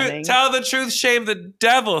me running. Tell the truth, shame the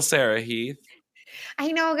devil, Sarah Heath.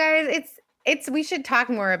 I know, guys. It's. We should talk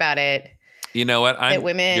more about it. You know what?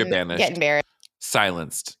 You're banished. Get embarrassed.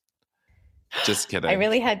 Silenced. Just kidding. I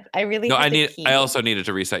really had. I also needed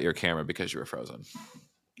to reset your camera because you were frozen.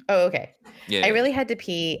 Oh, okay. Yeah. I really had to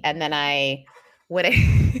pee, and then so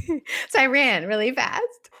I ran really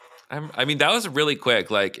fast. That was really quick.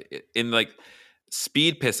 Like in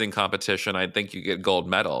speed pissing competition, I think you get gold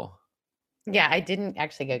medal. Yeah, I didn't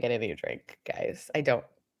actually go get any drink, guys. I feel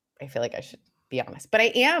like I should be honest, but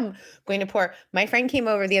I am going to pour. My friend came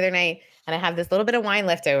over the other night, and I have this little bit of wine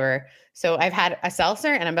left over. So I've had a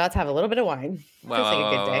seltzer, and I'm about to have a little bit of wine. Wow! Feels like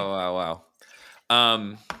a good day. Wow!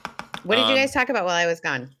 What did you guys talk about while I was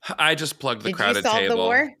gone? I just plugged the crowded table. Did you solve the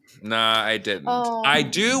war? Nah, I didn't. Oh. I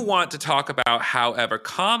do want to talk about, however,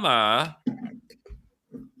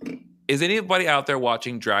 is anybody out there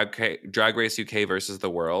watching Drag Race UK versus the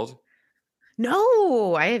World?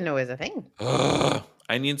 No, I didn't know it was a thing. Ugh,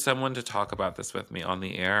 I need someone to talk about this with me on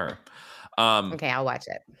the air. Okay, I'll watch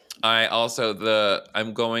it.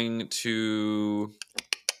 I'm going to,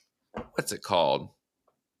 what's it called?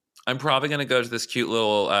 I'm probably going to go to this cute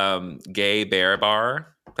little gay bear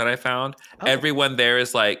bar that I found. Oh. Everyone there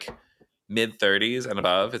is like mid-30s and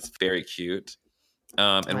above. It's very cute.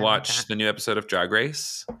 And watch the new episode of Drag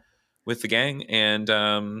Race with the gang. And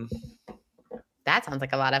that sounds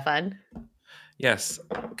like a lot of fun. Yes.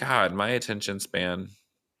 God, my attention span.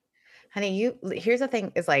 Honey, here's the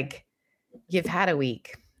thing is you've had a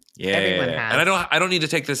week. Yeah. Everyone has. And I don't need to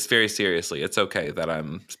take this very seriously. It's okay that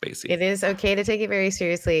I'm spacey. It is okay to take it very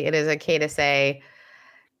seriously. It is okay to say,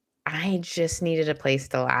 I just needed a place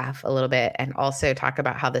to laugh a little bit and also talk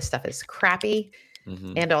about how this stuff is crappy.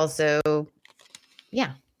 Mm-hmm. And also,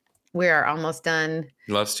 yeah, we are almost done.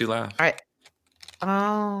 Loves to laugh. All right.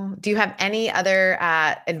 Oh, do you have any other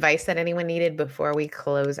advice that anyone needed before we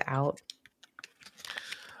close out?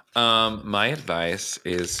 My advice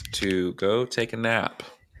is to go take a nap.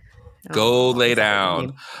 Go lay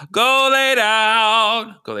down. Go lay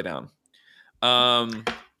down. Go lay down.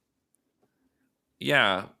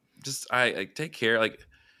 Yeah, just I take care.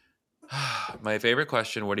 My favorite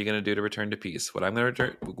question: what are you going to do to return to peace? What I'm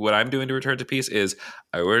doing to return to peace is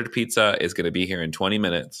I ordered pizza. It's going to be here in 20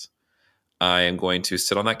 minutes. I am going to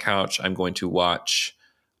sit on that couch. I'm going to watch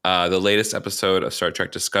the latest episode of Star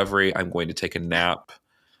Trek Discovery. I'm going to take a nap.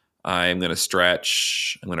 I'm going to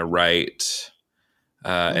stretch. I'm going to write.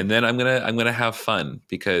 And then I'm gonna have fun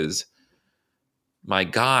because, my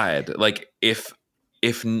God, if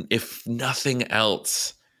nothing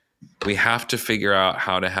else, we have to figure out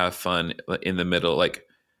how to have fun in the middle.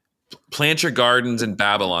 Plant your gardens in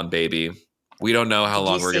Babylon, baby. We don't know how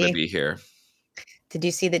long we're going to be here. Did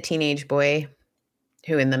you see the teenage boy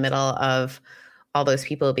who, in the middle of all those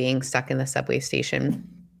people being stuck in the subway station,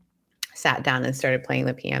 sat down and started playing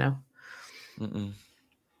the piano? Mm-mm.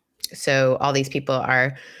 So all these people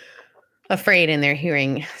are afraid and they're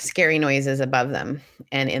hearing scary noises above them.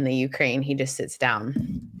 And in the Ukraine, he just sits down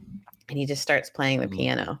and he just starts playing the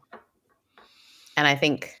piano. And I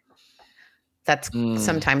think that's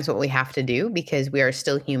sometimes what we have to do because we are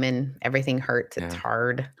still human. Everything hurts. It's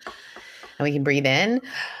hard. And we can breathe in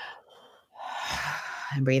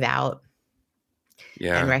and breathe out.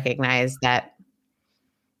 Yeah. And recognize that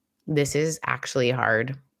this is actually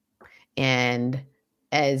hard. And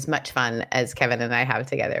as much fun as Kevin and I have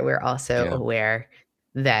together, we're also aware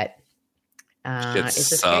that it's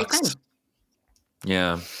just very fun.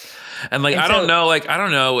 Yeah. And I don't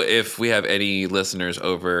know if we have any listeners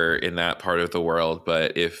over in that part of the world,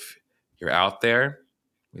 but if you're out there,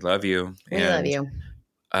 we love you. We love you.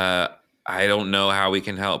 I don't know how we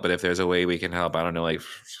can help, but if there's a way we can help, I don't know,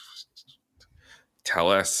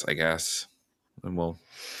 tell us, I guess. And we'll.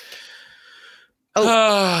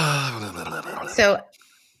 So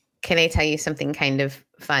can I tell you something kind of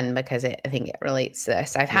fun because I think it relates to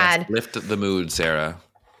this? Lift the mood, Sarah.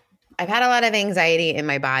 I've had a lot of anxiety in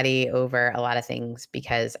my body over a lot of things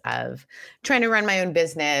because of trying to run my own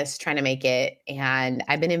business, trying to make it. And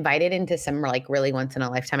I've been invited into some really once in a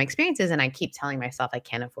lifetime experiences. And I keep telling myself, I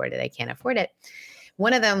can't afford it. I can't afford it.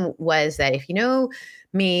 One of them was that if you know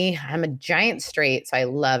me, I'm a giant straight. So I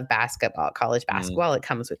love basketball, college basketball. It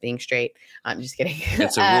comes with being straight. I'm just kidding.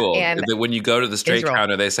 It's a rule. And when you go to the straight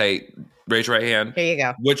counter, they say, raise your right hand. Here you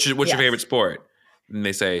go. What's your favorite sport? And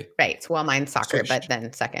they say. Right. Well, mine's soccer, but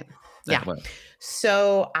then second. Yeah.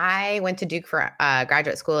 So I went to Duke for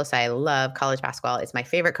graduate school. So I love college basketball. It's my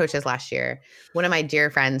favorite coaches last year. One of my dear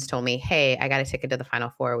friends told me, hey, I got a ticket to the Final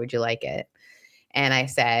Four. Would you like it? And I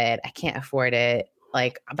said, I can't afford it.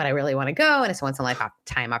 But I really want to go. And it's a once in a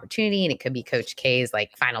lifetime opportunity. And it could be Coach K's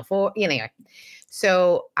Final Four. Anyway.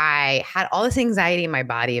 So I had all this anxiety in my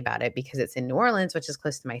body about it because it's in New Orleans, which is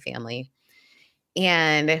close to my family.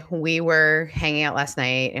 And we were hanging out last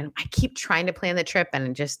night and I keep trying to plan the trip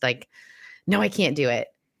and just no, I can't do it.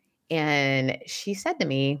 And she said to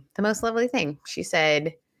me the most lovely thing. She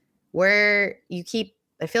said, I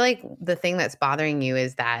feel like the thing that's bothering you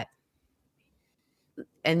is that,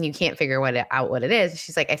 and you can't figure out what it is.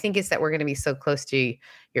 She's like, I think it's that we're going to be so close to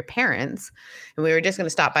your parents. And we were just going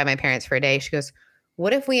to stop by my parents for a day. She goes,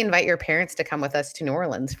 what if we invite your parents to come with us to New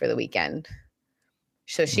Orleans for the weekend?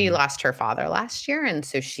 So she lost her father last year. And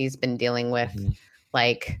so she's been dealing with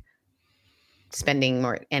spending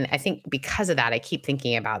more. And I think because of that, I keep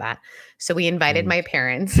thinking about that. So we invited my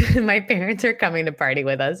parents. My parents are coming to party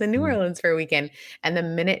with us in New Orleans for a weekend. And the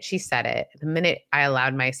minute she said it, the minute I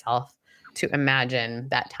allowed myself to imagine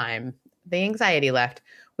that time, the anxiety left,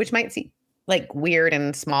 which might seem weird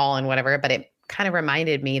and small and whatever, but it kind of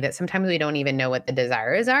reminded me that sometimes we don't even know what the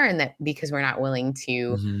desires are. And that because we're not willing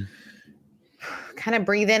to kind of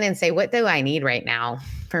breathe in and say, what do I need right now?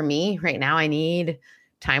 For me right now, I need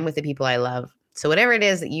time with the people I love. So whatever it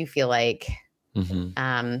is that you feel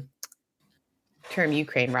term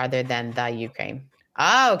Ukraine rather than the Ukraine.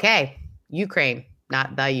 Oh, okay. Ukraine,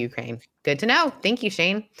 not the Ukraine. Good to know. Thank you,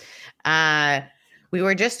 Shane. We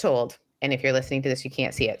were just told, and if you're listening to this, you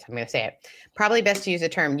can't see it, so I'm going to say it. Probably best to use the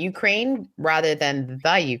term Ukraine rather than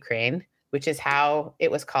the Ukraine, which is how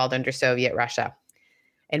it was called under Soviet Russia.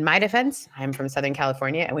 In my defense, I'm from Southern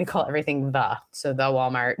California and we call everything the. So the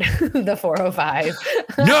Walmart, the 405.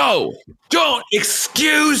 No, don't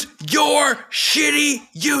excuse your shitty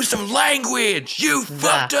use of language. You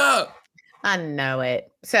fucked up. I know it.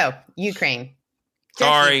 So Ukraine. Just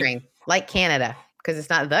Sorry. Ukraine, like Canada, because it's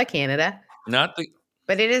not the Canada. Not the.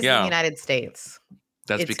 But it is the United States.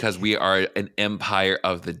 That's because we are an empire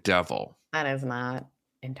of the devil. That is not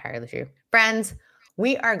entirely true. Friends,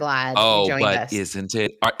 we are glad you joined us. Isn't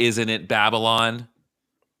it? Isn't it Babylon?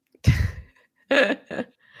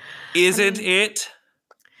 Isn't it?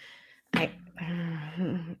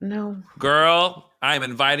 No. Girl, I'm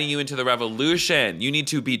inviting you into the revolution. You need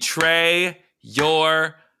to betray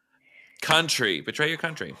your country. Betray your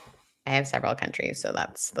country. I have several countries, so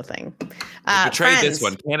that's the thing. Betray this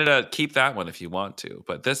one. Canada, keep that one if you want to.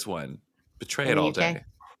 But this one, betray it all day.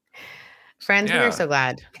 Friends, we are so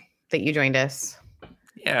glad that you joined us.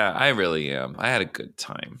 Yeah, I really am. I had a good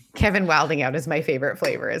time. Kevin wilding out is my favorite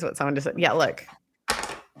flavor, is what someone just said. Yeah, look.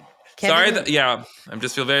 Kevin, sorry. I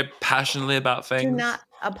just feel very passionately about things. Do not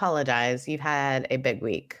apologize. You've had a big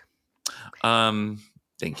week.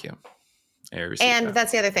 Thank you. And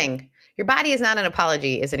that's the other thing. Your Body Is Not an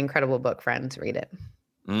Apology is an incredible book, friends. Read it.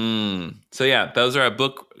 So yeah, those are our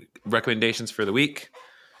book recommendations for the week.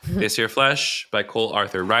 This Here Flesh by Cole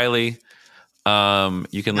Arthur Riley.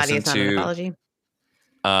 You can listen to Your Body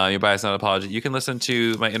Is Not an Apology. You can listen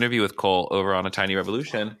to my interview with Cole over on A Tiny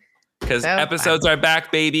Revolution because episodes are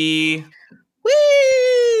back, baby.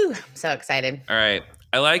 Woo! I'm so excited. All right.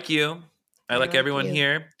 I like you. I like everyone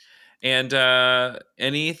here. And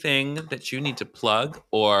anything that you need to plug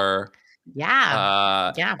or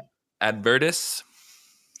advertise?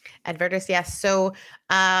 Advertise, yes. So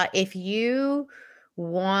if you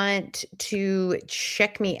want to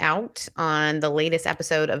check me out on the latest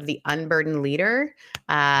episode of The Unburdened Leader,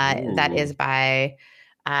 that is by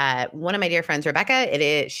one of my dear friends,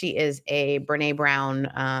 Rebecca. She is a Brene Brown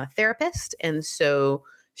therapist. And so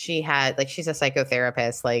she's a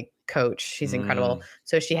psychotherapist, coach. She's incredible.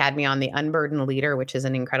 So she had me on The Unburdened Leader, which is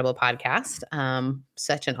an incredible podcast.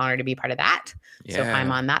 Such an honor to be part of that. Yeah. So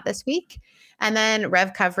I'm on that this week. And then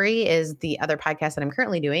Revcovery is the other podcast that I'm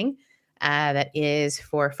currently doing that is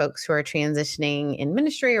for folks who are transitioning in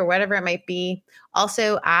ministry or whatever it might be.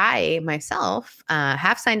 Also, I myself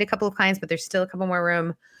have signed a couple of clients, but there's still a couple more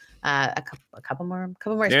room, a couple more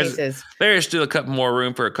spaces. There's still a couple more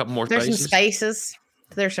room for a couple more spaces.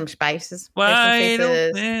 There's some spaces. Wide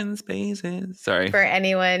open spaces. Sorry. For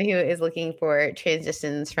anyone who is looking for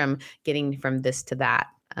transitions from getting from this to that.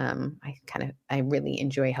 I really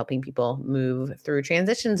enjoy helping people move through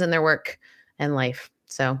transitions in their work and life.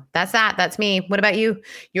 So that's that. That's me. What about you?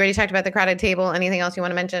 You already talked about the crowded table. Anything else you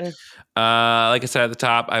want to mention? Like I said at the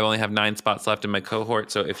top, I only have 9 spots left in my cohort.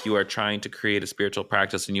 So if you are trying to create a spiritual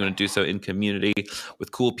practice and you want to do so in community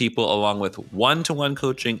with cool people, along with one-to-one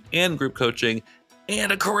coaching and group coaching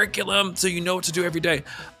and a curriculum so you know what to do every day,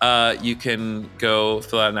 you can go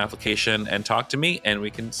fill out an application and talk to me and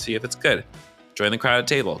we can see if it's good. Join the crowded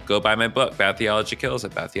table. Go buy my book, Bad Theology Kills,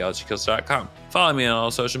 at badtheologykills.com. Follow me on all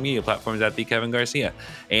social media platforms at TheKevinGarcia.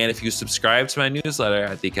 And if you subscribe to my newsletter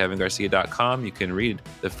at TheKevinGarcia.com, you can read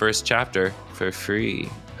the first chapter for free.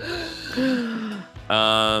 Friends,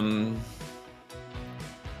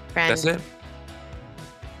 that's it.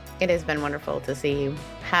 It has been wonderful to see you.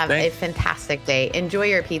 Have a fantastic day. Enjoy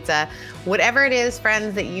your pizza. Whatever it is,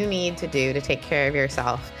 friends, that you need to do to take care of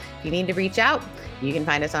yourself. If you need to reach out, you can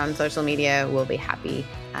find us on social media. We'll be happy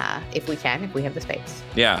if we have the space.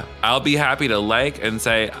 Yeah, I'll be happy to and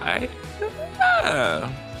say,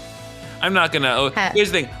 I'm not going to.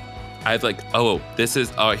 Here's the thing.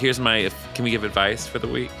 Here's can we give advice for the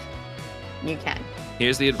week? You can.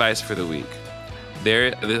 Here's the advice for the week.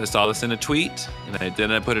 I saw this in a tweet,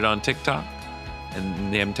 and I put it on TikTok.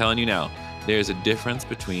 And I'm telling you now, there's a difference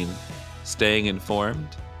between staying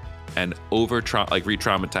informed and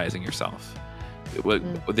re-traumatizing yourself.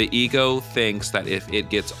 The ego thinks that if it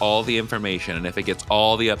gets all the information and if it gets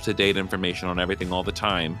all the up-to-date information on everything all the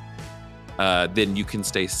time, then you can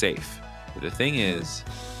stay safe. But the thing is,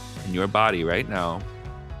 in your body right now,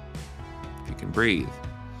 if you can breathe,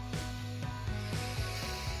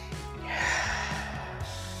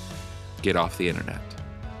 get off the internet.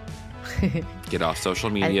 Get off social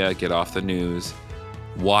media, get off the news.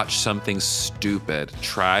 Watch something stupid.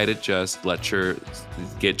 Try to just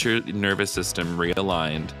get your nervous system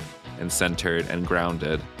realigned and centered and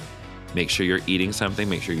grounded. Make sure you're eating something.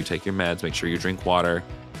 Make sure you take your meds. Make sure you drink water.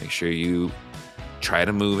 Make sure you try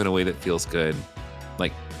to move in a way that feels good.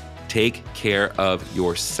 Take care of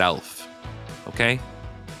yourself. Okay?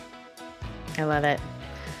 I love it.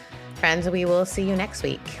 Friends, we will see you next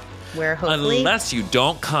week. Where hopefully... Unless you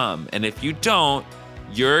don't come. And if you don't,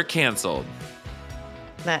 you're canceled.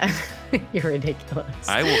 You're ridiculous.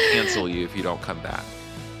 I will cancel you if you don't come back.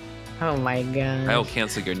 Oh my God. I will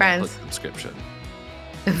cancel your Netflix subscription.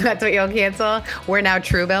 That's what you'll cancel? We're now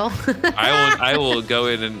Truebill. I will go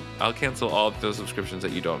in and I'll cancel all of those subscriptions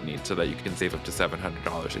that you don't need so that you can save up to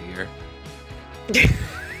 $700 a year.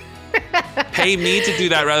 Pay me to do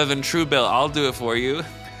that rather than Truebill. I'll do it for you.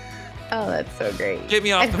 Oh, that's so great. Get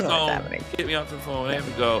me off the phone. Get me off the phone. I have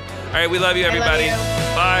to go. All right, we love you, everybody.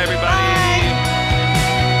 Bye, everybody. Bye.